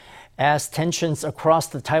As tensions across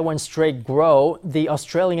the Taiwan Strait grow, the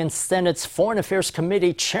Australian Senate's Foreign Affairs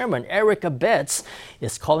Committee Chairman Eric Abetz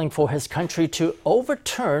is calling for his country to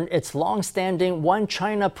overturn its long-standing One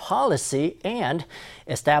China policy and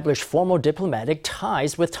establish formal diplomatic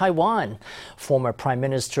ties with Taiwan. Former Prime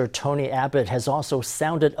Minister Tony Abbott has also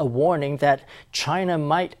sounded a warning that China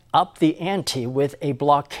might up the ante with a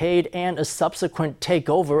blockade and a subsequent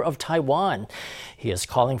takeover of Taiwan. He is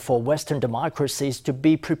calling for Western democracies to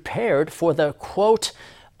be prepared for the, quote,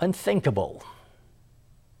 unthinkable.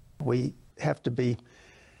 We have to be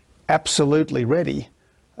absolutely ready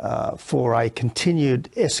for a continued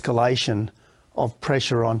escalation of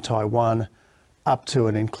pressure on Taiwan up to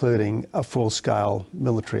and including a full-scale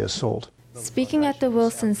military assault. Speaking at the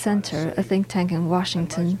Wilson Center, a think tank in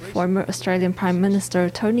Washington, former Australian Prime Minister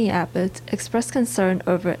Tony Abbott expressed concern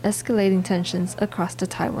over escalating tensions across the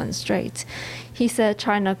Taiwan Strait. He said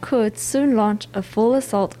China could soon launch a full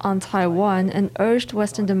assault on Taiwan and urged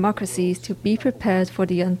Western democracies to be prepared for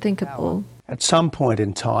the unthinkable. At some point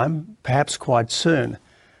in time, perhaps quite soon,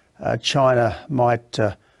 China might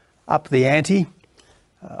up the ante,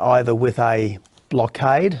 either with a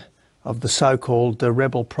blockade of the so-called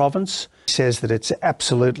rebel province. He says that it's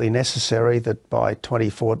absolutely necessary that by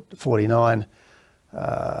 2049,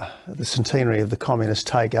 the centenary of the communist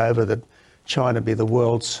takeover, that China be the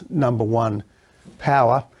world's #1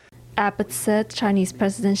 power. Abbott said Chinese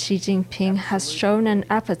President Xi Jinping has shown an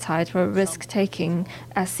appetite for risk-taking,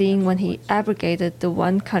 as seen when he abrogated the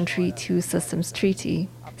One Country, Two Systems Treaty.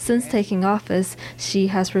 Since taking office, Xi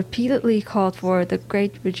has repeatedly called for the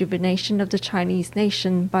great rejuvenation of the Chinese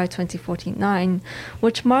nation by 2049,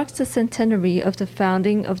 which marks the centenary of the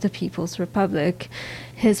founding of the People's Republic.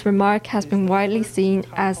 His remark has been widely seen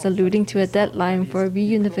as alluding to a deadline for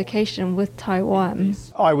reunification with Taiwan.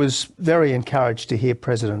 I was very encouraged to hear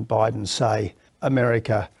President Biden say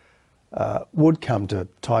America would come to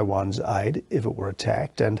Taiwan's aid if it were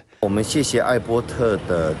attacked. And we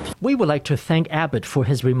would like to thank Abbott for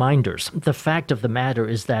his reminders. The fact of the matter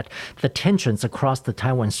is that the tensions across the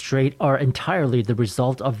Taiwan Strait are entirely the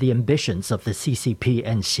result of the ambitions of the CCP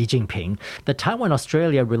and Xi Jinping. The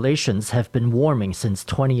Taiwan-Australia relations have been warming since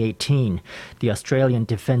 2018. The Australian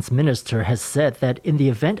Defence Minister has said that in the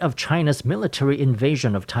event of China's military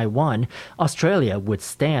invasion of Taiwan, Australia would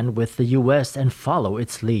stand with the US and follow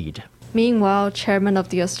its lead. Meanwhile, Chairman of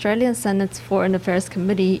the Australian Senate's Foreign Affairs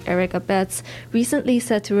Committee, Eric Abetz, recently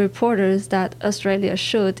said to reporters that Australia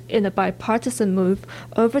should, in a bipartisan move,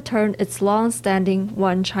 overturn its long-standing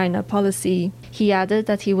One China policy. He added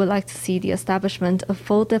that he would like to see the establishment of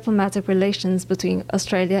full diplomatic relations between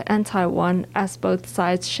Australia and Taiwan, as both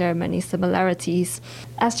sides share many similarities.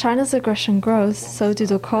 As China's aggression grows, so do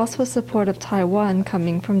the calls for support of Taiwan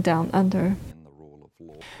coming from down under.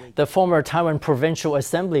 The former Taiwan Provincial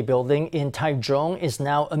Assembly building in Taichung is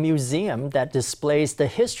now a museum that displays the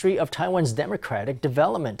history of Taiwan's democratic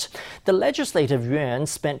development. The Legislative Yuan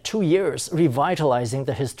spent 2 years revitalizing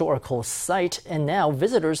the historical site, and now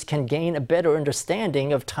visitors can gain a better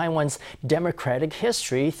understanding of Taiwan's democratic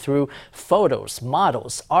history through photos,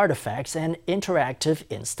 models, artifacts, and interactive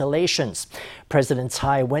installations. President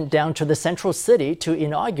Tsai went down to the central city to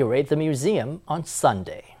inaugurate the museum on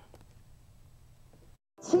Sunday.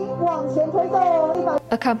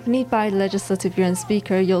 Accompanied by Legislative Yuan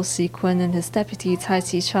Speaker Yeo Si-kun and his deputy Tsai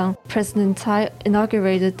Chi-chang, President Tsai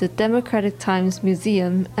inaugurated the Democratic Times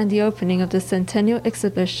Museum and the opening of the centennial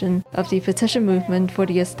exhibition of the petition movement for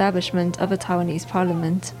the establishment of a Taiwanese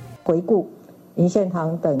parliament.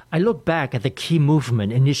 I look back at the key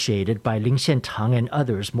movement initiated by Lin Xiantang and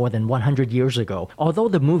others more than 100 years ago. Although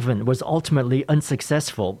the movement was ultimately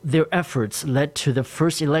unsuccessful, their efforts led to the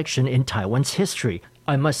first election in Taiwan's history.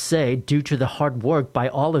 I must say, due to the hard work by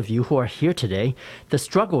all of you who are here today, the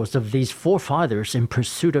struggles of these forefathers in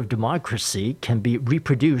pursuit of democracy can be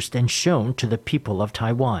reproduced and shown to the people of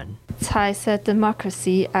Taiwan. Tsai said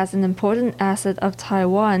democracy as an important asset of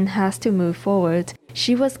Taiwan has to move forward.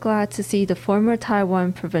 She was glad to see the former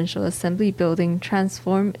Taiwan Provincial Assembly building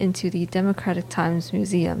transform into the Democratic Times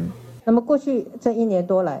Museum.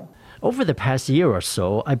 Over the past year or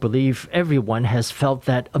so, I believe everyone has felt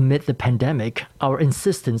that amid the pandemic, our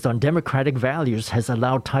insistence on democratic values has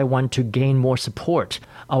allowed Taiwan to gain more support.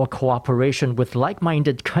 Our cooperation with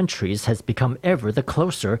like-minded countries has become ever the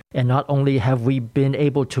closer, and not only have we been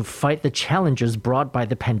able to fight the challenges brought by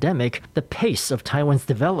the pandemic, the pace of Taiwan's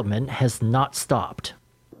development has not stopped.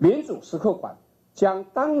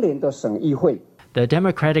 The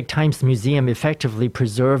Democratic Times Museum effectively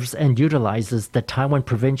preserves and utilizes the Taiwan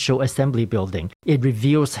Provincial Assembly Building. It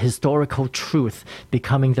reveals historical truth,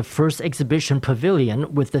 becoming the first exhibition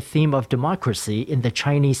pavilion with the theme of democracy in the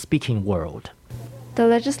Chinese-speaking world. The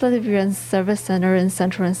Legislative Yuan Service Center in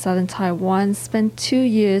central and southern Taiwan spent 2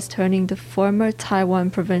 years turning the former Taiwan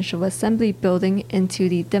Provincial Assembly Building into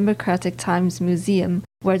the Democratic Times Museum,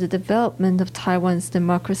 where the development of Taiwan's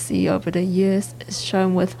democracy over the years is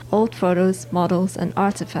shown with old photos, models, and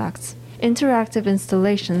artifacts. Interactive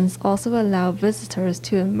installations also allow visitors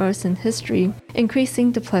to immerse in history,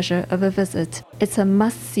 increasing the pleasure of a visit. It's a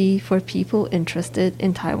must-see for people interested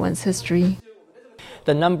in Taiwan's history.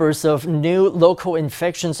 The numbers of new local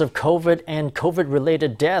infections of COVID and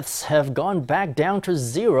COVID-related deaths have gone back down to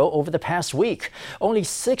zero over the past week. Only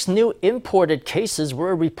 6 new imported cases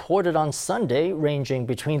were reported on Sunday, ranging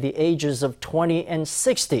between the ages of 20 and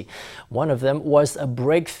 60. One of them was a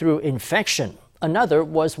breakthrough infection. Another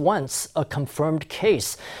was once a confirmed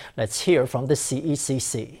case. Let's hear from the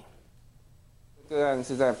CECC. 个案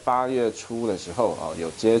是在8月初的时候有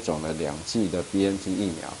接种了2剂的 BNT 疫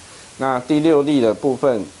苗。 那第6例的部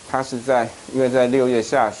分，它是因为在6月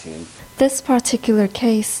下旬。 This particular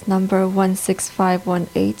case, number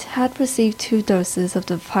 16518, had received 2 doses of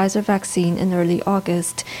the Pfizer vaccine in early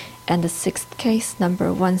August, and the 6th case,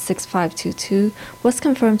 number 16522, was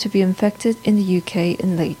confirmed to be infected in the UK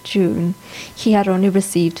in late June. He had only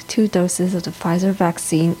received 2 doses of the Pfizer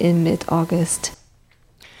vaccine in mid-August.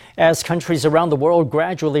 As countries around the world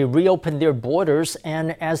gradually reopen their borders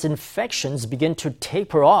and as infections begin to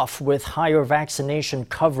taper off with higher vaccination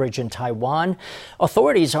coverage in Taiwan,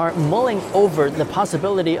 authorities are mulling over the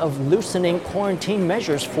possibility of loosening quarantine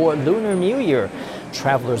measures for Lunar New Year.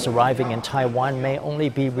 Travelers arriving in Taiwan may only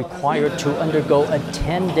be required to undergo a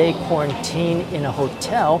 10-day quarantine in a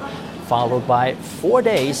hotel, followed by 4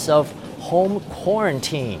 days of home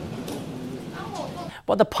quarantine.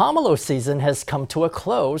 Well, the pomelo season has come to a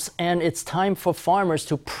close, and it's time for farmers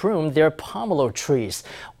to prune their pomelo trees.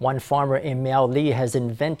 One farmer in Miaoli has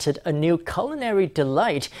invented a new culinary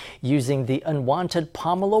delight using the unwanted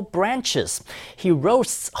pomelo branches. He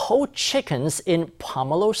roasts whole chickens in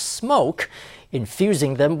pomelo smoke,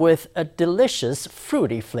 infusing them with a delicious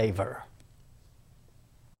fruity flavor.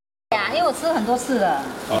 因为我吃了很多次了。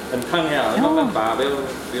很烫呀，慢慢拔，不要。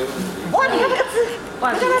哇，你看这个汁，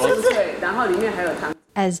哇，你看这个汁，然后里面还有糖。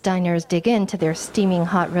 As diners dig into their steaming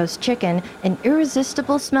hot roast chicken, an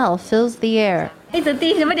irresistible smell fills the air. 一直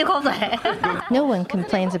滴，有没有流口水？ No one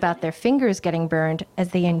complains about their fingers getting burned as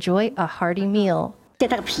they enjoy a hearty meal. 这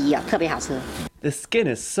个皮啊，特别好吃。 The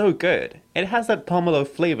skin is so good. It has that pomelo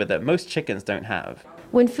flavor that most chickens don't have.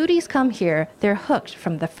 When foodies come here, they're hooked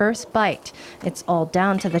from the first bite. It's all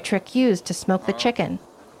down to the trick used to smoke the chicken.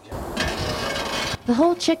 The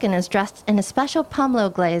whole chicken is dressed in a special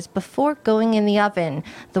pomelo glaze before going in the oven.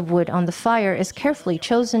 The wood on the fire is carefully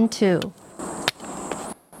chosen too.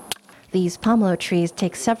 These pomelo trees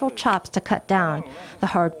take several chops to cut down. The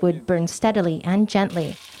hardwood burns steadily and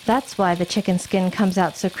gently. That's why the chicken skin comes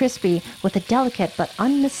out so crispy with a delicate but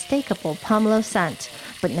unmistakable pomelo scent.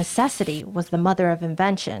 But necessity was the mother of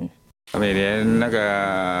invention.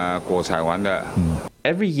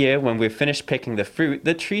 Every year when we've finished picking the fruit,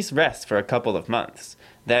 the trees rest for a couple of months.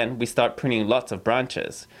 Then we start pruning lots of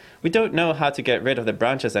branches. We don't know how to get rid of the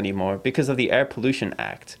branches anymore because of the Air Pollution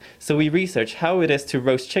Act, so we research how it is to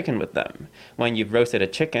roast chicken with them. When you've roasted a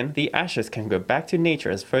chicken, the ashes can go back to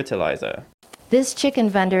nature as fertilizer. This chicken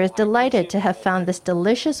vendor is delighted to have found this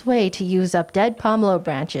delicious way to use up dead pomelo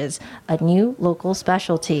branches, a new local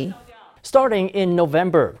specialty. Starting in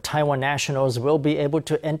November, Taiwan nationals will be able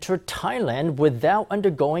to enter Thailand without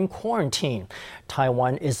undergoing quarantine.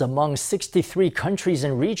 Taiwan is among 63 countries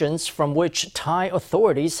and regions from which Thai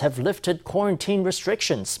authorities have lifted quarantine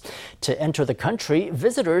restrictions. To enter the country,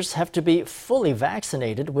 visitors have to be fully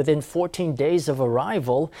vaccinated within 14 days of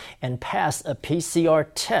arrival and pass a PCR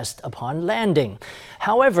test upon landing.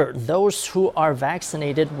 However, those who are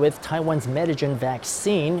vaccinated with Taiwan's Medigen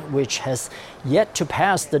vaccine, which has yet to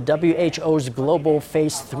pass the WHO's global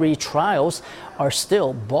phase 3 trials, are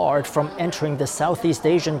still barred from entering the Southeast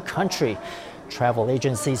Asian country. Travel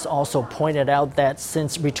agencies also pointed out that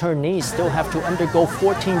since returnees still have to undergo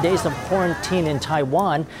 14 days of quarantine in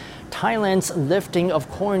Taiwan, Thailand's lifting of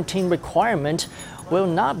quarantine requirement will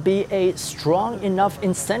not be a strong enough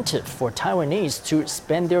incentive for Taiwanese to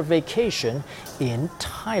spend their vacation in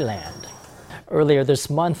Thailand. Earlier this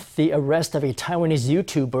month, the arrest of a Taiwanese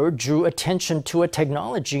YouTuber drew attention to a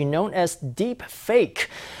technology known as deep fake.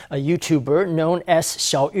 A YouTuber known as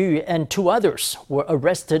Xiao Yu and 2 others were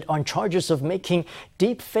arrested on charges of making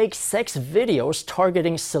deep fake sex videos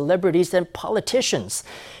targeting celebrities and politicians.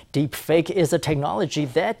 Deepfake is a technology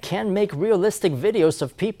that can make realistic videos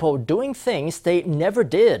of people doing things they never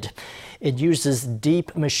did. It uses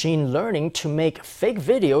deep machine learning to make fake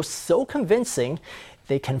videos so convincing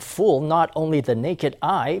they can fool not only the naked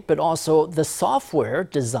eye, but also the software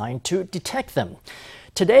designed to detect them.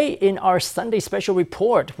 Today, in our Sunday Special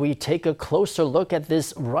Report, we take a closer look at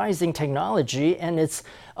this rising technology and its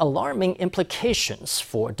alarming implications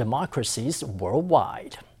for democracies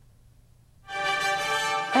worldwide.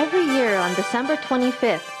 Every year on December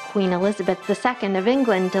 25th, Queen Elizabeth II of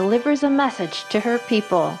England delivers a message to her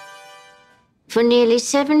people. For nearly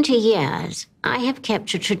 70 years, I have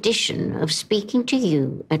kept a tradition of speaking to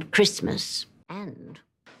you at Christmas. And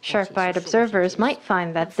sharp-eyed observers might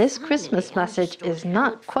find that this Christmas message is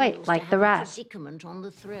not quite like the rest.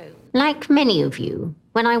 Like many of you,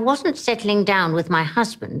 when I wasn't settling down with my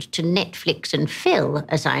husband to Netflix and Phil,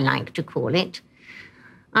 as I like to call it,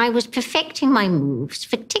 I was perfecting my moves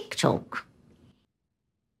for TikTok.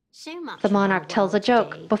 The monarch tells a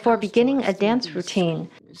joke before beginning a dance routine.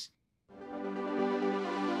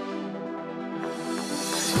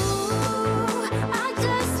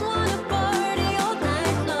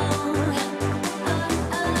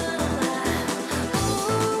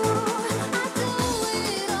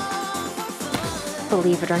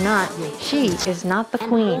 Believe it or not, she is not the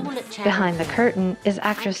queen. Behind the curtain is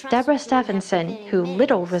actress Deborah Stephenson, who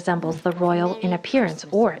little resembles the royal in appearance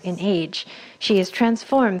or in age. She is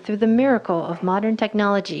transformed through the miracle of modern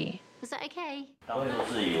technology. Was that okay?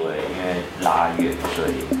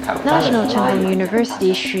 National Cheng Kung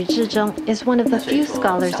University's Xu Zhizheng is one of the few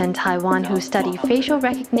scholars in Taiwan who study facial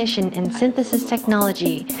recognition and synthesis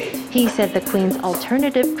technology. He said the Queen's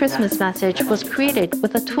alternative Christmas message was created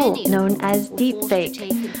with a tool known as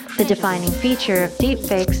deepfake. The defining feature of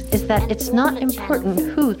deepfakes is that it's not important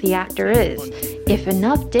who the actor is. If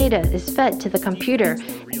enough data is fed to the computer,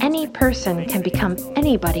 any person can become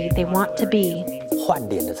anybody they want to be.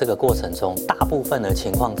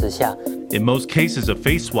 In most cases of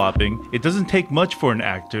face swapping, it doesn't take much for an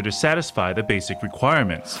actor to satisfy the basic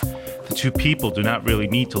requirements. The 2 people do not really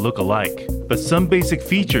need to look alike, but some basic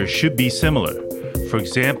features should be similar. For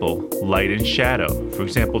example, light and shadow. For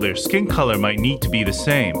example, their skin color might need to be the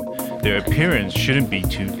same. Their appearance shouldn't be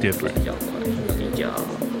too different.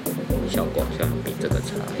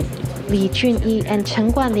 Li Junyi and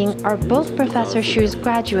Chen Guanling are both Professor Xu's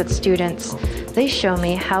graduate students. They show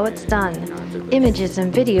me how it's done. Images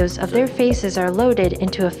and videos of their faces are loaded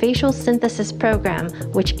into a facial synthesis program,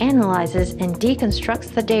 which analyzes and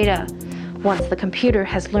deconstructs the data. Once the computer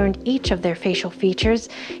has learned each of their facial features,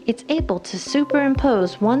 it's able to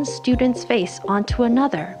superimpose one student's face onto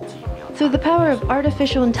another. Through the power of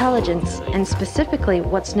artificial intelligence, and specifically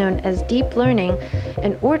what's known as deep learning,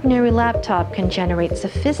 an ordinary laptop can generate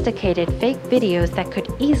sophisticated fake videos that could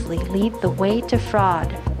easily lead the way to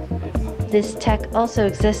fraud. This tech also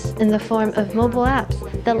exists in the form of mobile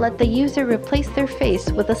apps that let the user replace their face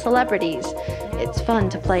with a celebrity's. It's fun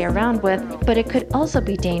to play around with, but it could also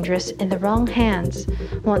be dangerous in the wrong hands.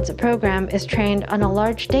 Once a program is trained on a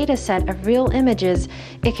large data set of real images,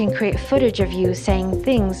 it can create footage of you saying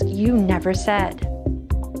things you never said.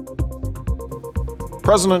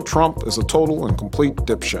 President Trump is a total and complete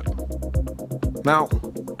dipshit. Now,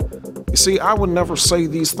 you see, I would never say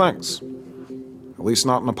these things. At least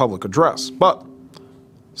not in a public address, but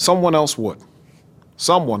someone else would.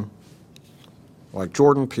 Someone like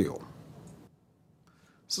Jordan Peele.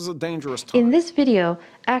 This is a dangerous time. In this video,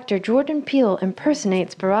 actor Jordan Peele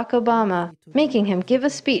impersonates Barack Obama, making him give a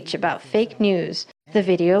speech about fake news. The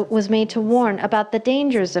video was made to warn about the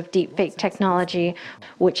dangers of deepfake technology,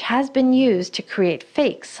 which has been used to create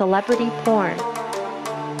fake celebrity porn.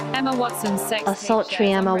 Emma Watson's sex A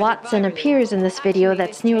sultry Emma Watson appears in this video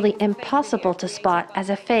that's nearly impossible to spot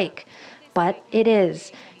as a fake. But it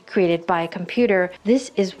is. Created by a computer,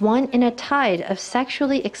 this is one in a tide of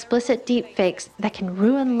sexually explicit deepfakes that can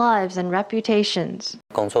ruin lives and reputations.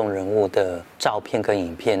 Photos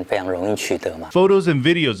and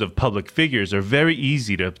videos of public figures are very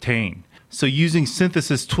easy to obtain. So using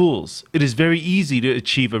synthesis tools, it is very easy to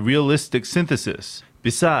achieve a realistic synthesis.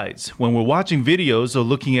 Besides, when we're watching videos or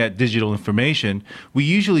looking at digital information, we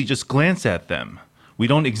usually just glance at them. We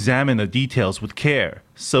don't examine the details with care.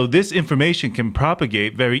 So this information can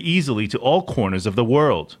propagate very easily to all corners of the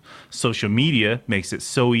world. Social media makes it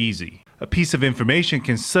so easy. A piece of information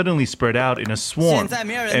can suddenly spread out in a swarm,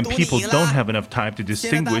 and people don't have enough time to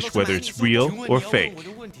distinguish whether it's real or fake.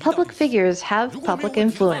 Public figures have public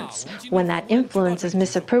influence. When that influence is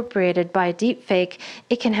misappropriated by deepfake,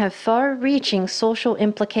 it can have far-reaching social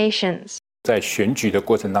implications. During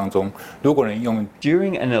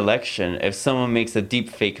an election, if someone makes a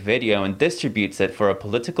deepfake video and distributes it for a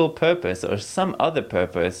political purpose or some other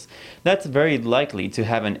purpose, that's very likely to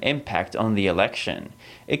have an impact on the election.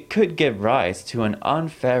 It could give rise to an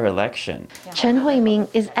unfair election. Chen Huiming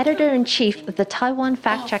is editor-in-chief of the Taiwan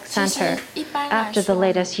Fact Check Center. After the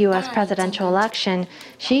latest U.S. presidential election,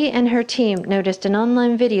 she and her team noticed an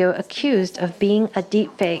online video accused of being a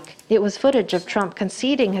deepfake. It was footage of Trump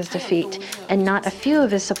conceding his defeat, and not a few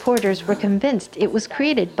of his supporters were convinced it was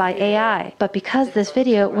created by AI. But because this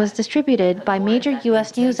video was distributed by major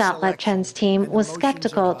U.S. news outlet, Chen's team was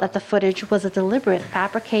skeptical that the footage was a deliberate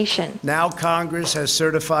fabrication. Now Congress has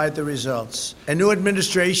certified the results. A new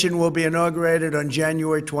administration will be inaugurated on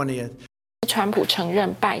January 20th. 川普承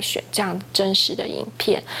认败选这样真实的影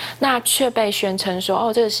片，那却被宣称说，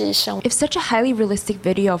哦，这是生。If such a highly realistic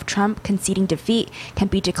video of Trump conceding defeat can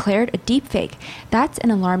be declared a deepfake, that's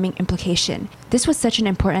an alarming implication. This was such an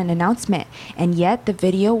important announcement, and yet the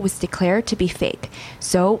video was declared to be fake.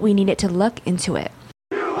 So we needed to look into it.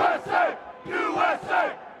 USA!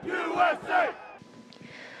 USA! USA!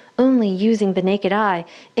 Only using the naked eye,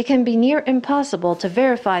 it can be near impossible to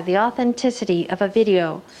verify the authenticity of a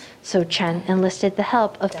video. So Chen enlisted the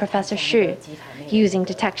help of Professor Xu. Using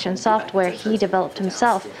detection software he developed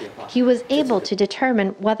himself, he was able to determine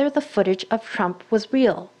whether the footage of Trump was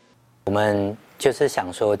real. We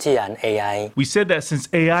said that since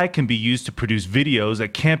AI can be used to produce videos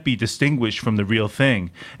that can't be distinguished from the real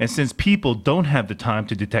thing, and since people don't have the time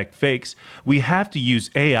to detect fakes, we have to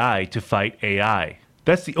use AI to fight AI.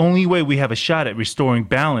 That's the only way we have a shot at restoring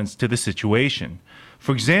balance to the situation.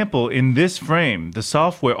 For example, in this frame, the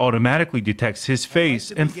software automatically detects his face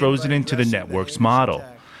and throws it into the network's model.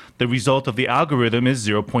 The result of the algorithm is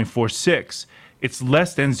 0.46. It's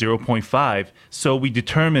less than 0.5, so we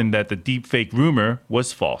determined that the deepfake rumor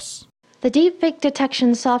was false. The deepfake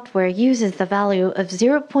detection software uses the value of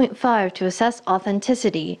 0.5 to assess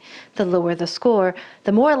authenticity. The lower the score,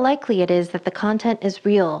 the more likely it is that the content is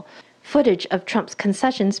real. Footage of Trump's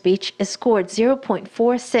concession speech is scored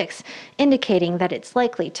 0.46, indicating that it's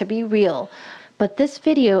likely to be real. But this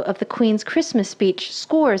video of the Queen's Christmas speech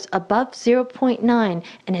scores above 0.9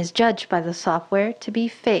 and is judged by the software to be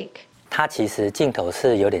fake. Actually,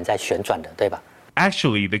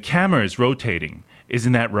 the camera is rotating.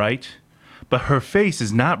 Isn't that right? But her face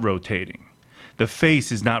is not rotating. The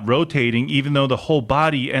face is not rotating even though the whole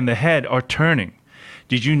body and the head are turning.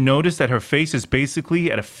 Did you notice that her face is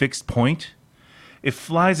basically at a fixed point? It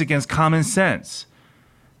flies against common sense.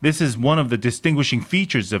 This is one of the distinguishing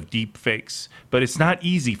features of deepfakes, but it's not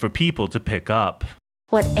easy for people to pick up.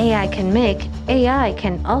 What AI can make, AI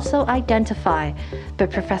can also identify.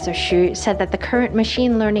 But Professor Xu said that the current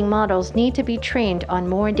machine learning models need to be trained on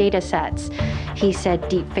more data sets. He said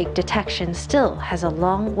deepfake detection still has a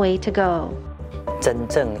long way to go.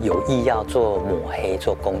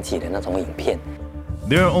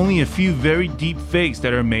 There are only a few very deep fakes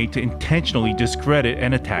that are made to intentionally discredit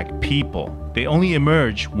and attack people. They only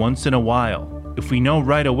emerge once in a while. If we know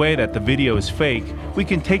right away that the video is fake, we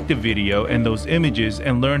can take the video and those images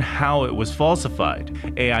and learn how it was falsified.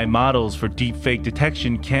 AI models for deepfake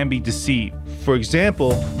detection can be deceived. For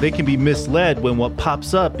example, they can be misled when what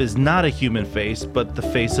pops up is not a human face, but the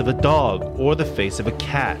face of a dog, or the face of a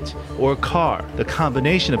cat, or a car. The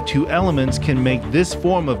combination of two elements can make this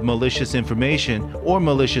form of malicious information or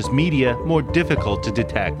malicious media more difficult to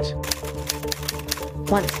detect.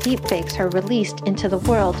 Once deepfakes are released into the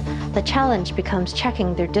world, the challenge becomes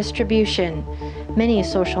checking their distribution. Many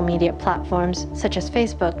social media platforms, such as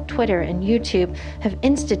Facebook, Twitter, and YouTube, have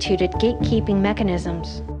instituted gatekeeping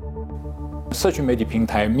mechanisms.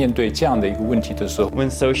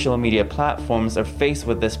 When social media platforms are faced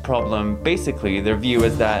with this problem, basically their view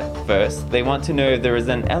is that, first, they want to know if there is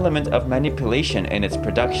an element of manipulation in its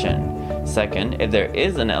production. Second, if there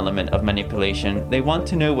is an element of manipulation, they want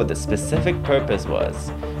to know what the specific purpose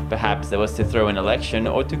was. Perhaps it was to throw an election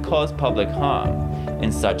or to cause public harm.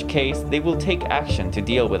 In such case, they will take action to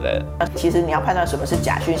deal with it.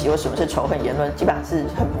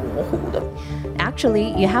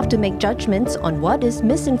 Actually, you have to make judgments on what is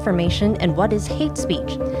misinformation and what is hate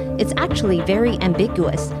speech. It's actually very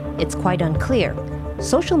ambiguous. It's quite unclear.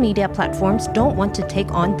 Social media platforms don't want to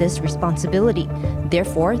take on this responsibility.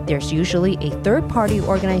 Therefore, there's usually a third-party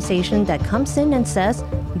organization that comes in and says,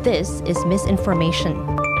 this is misinformation.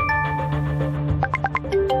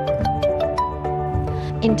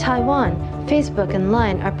 In Taiwan, Facebook and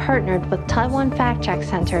Line are partnered with Taiwan Fact Check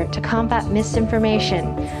Center to combat misinformation.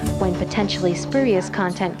 When potentially spurious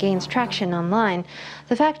content gains traction online,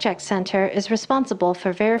 the Fact Check Center is responsible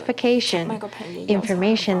for verification.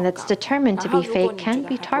 Information that's determined to be fake can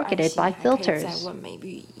be targeted by filters.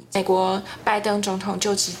 美国拜登总统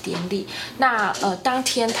就职典礼，当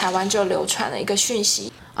天台湾就流传了一个讯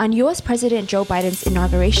息。 On U.S. President Joe Biden's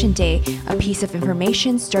inauguration day, a piece of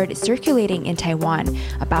information started circulating in Taiwan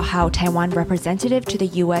about how Taiwan representative to the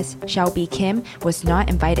U.S., Xiao B. Kim, was not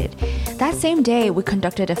invited. That same day, we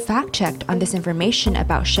conducted a fact check on this information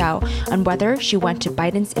about Xiao on whether she went to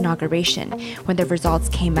Biden's inauguration. When the results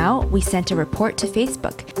came out, we sent a report to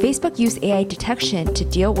Facebook. Facebook used AI detection to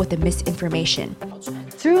deal with the misinformation.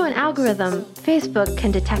 Through an algorithm, Facebook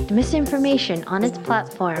can detect misinformation on its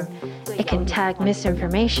platform. It can tag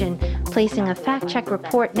misinformation, placing a fact-check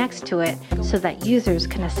report next to it so that users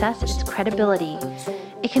can assess its credibility.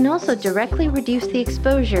 It can also directly reduce the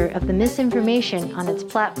exposure of the misinformation on its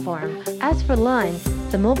platform. As for Line,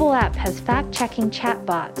 the mobile app has fact-checking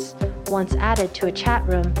chatbots. Once added to a chat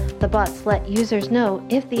room, the bots let users know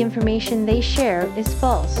if the information they share is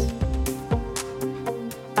false.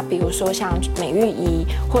 比如说像美玉仪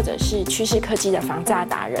或者是趋势科技的防诈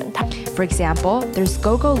达人。For example, there's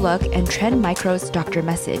GoGoLook and Trend Micro's Dr.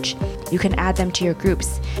 Message. You can add them to your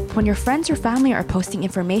groups. When your friends or family are posting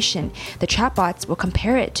information, the chatbots will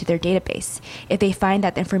compare it to their database. If they find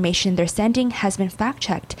that the information they're sending has been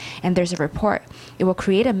fact-checked and there's a report, it will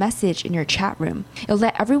create a message in your chat room. It'll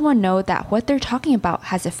let everyone know that what they're talking about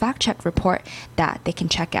has a fact-check report that they can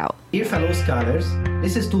check out. Dear fellow scholars,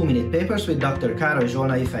 this is 2-Minute Papers with Dr. Caro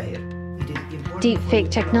Joana Ifair. Deepfake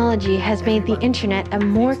technology has made the internet a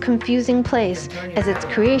more confusing place as its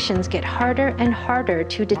creations get harder and harder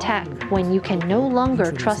to detect. When you can no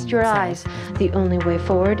longer trust your eyes, the only way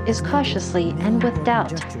forward is cautiously and with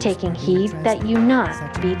doubt, taking heed that you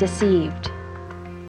not be deceived.